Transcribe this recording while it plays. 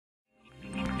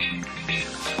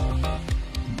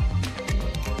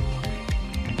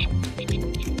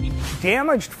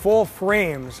Damaged full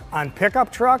frames on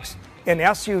pickup trucks and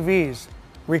SUVs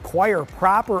require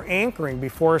proper anchoring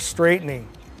before straightening.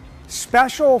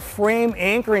 Special frame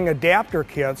anchoring adapter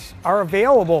kits are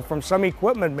available from some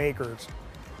equipment makers.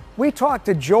 We talked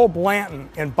to Joe Blanton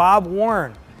and Bob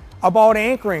Warren about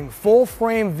anchoring full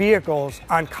frame vehicles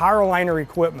on Car-O-Liner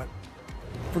equipment.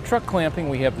 For truck clamping,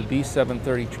 we have the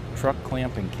B730 truck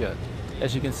clamping kit.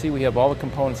 As you can see, we have all the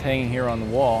components hanging here on the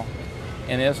wall,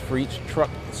 and as for each truck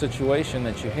situation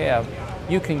that you have,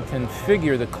 you can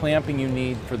configure the clamping you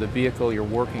need for the vehicle you're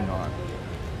working on.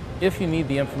 If you need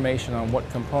the information on what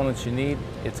components you need,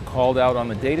 it's called out on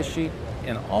the data sheet,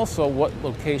 and also what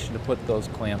location to put those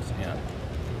clamps in.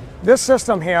 This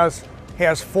system has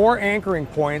 4 anchoring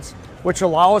points, which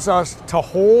allows us to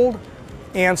hold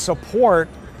and support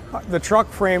the truck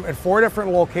frame at 4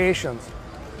 different locations.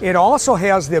 It also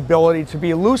has the ability to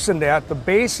be loosened at the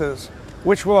bases,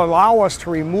 which will allow us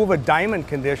to remove a diamond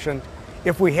condition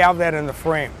if we have that in the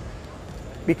frame.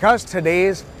 Because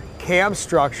today's cab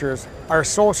structures are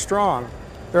so strong,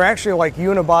 they're actually like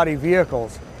unibody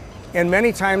vehicles, and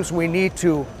many times we need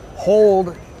to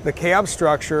hold the cab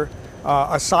structure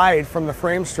aside from the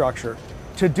frame structure.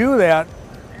 To do that,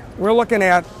 we're looking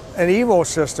at an EVO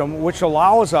system which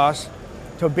allows us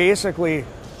to basically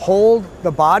hold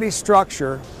the body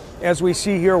structure, as we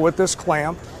see here with this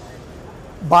clamp,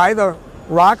 by the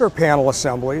rocker panel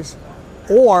assemblies,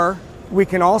 or we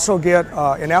can also get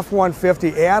an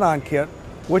F-150 add-on kit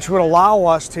which would allow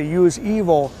us to use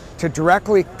EVO to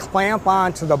directly clamp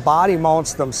onto the body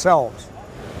mounts themselves.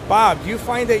 Bob, do you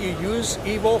find that you use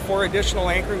EVO for additional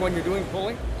anchoring when you're doing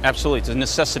pulling? Absolutely, it's a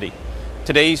necessity.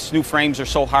 Today's new frames are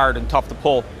so hard and tough to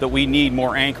pull that we need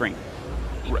more anchoring.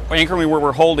 Anchoring where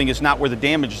we're holding is not where the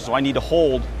damage is, so I need to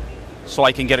hold so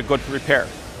I can get a good repair.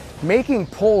 Making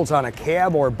pulls on a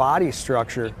cab or body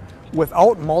structure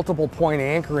without multiple point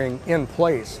anchoring in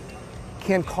place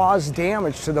can cause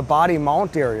damage to the body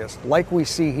mount areas like we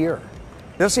see here.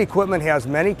 This equipment has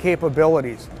many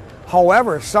capabilities.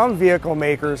 However, some vehicle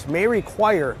makers may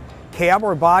require cab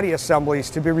or body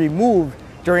assemblies to be removed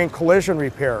during collision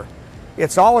repair.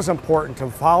 It's always important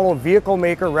to follow vehicle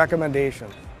maker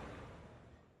recommendations.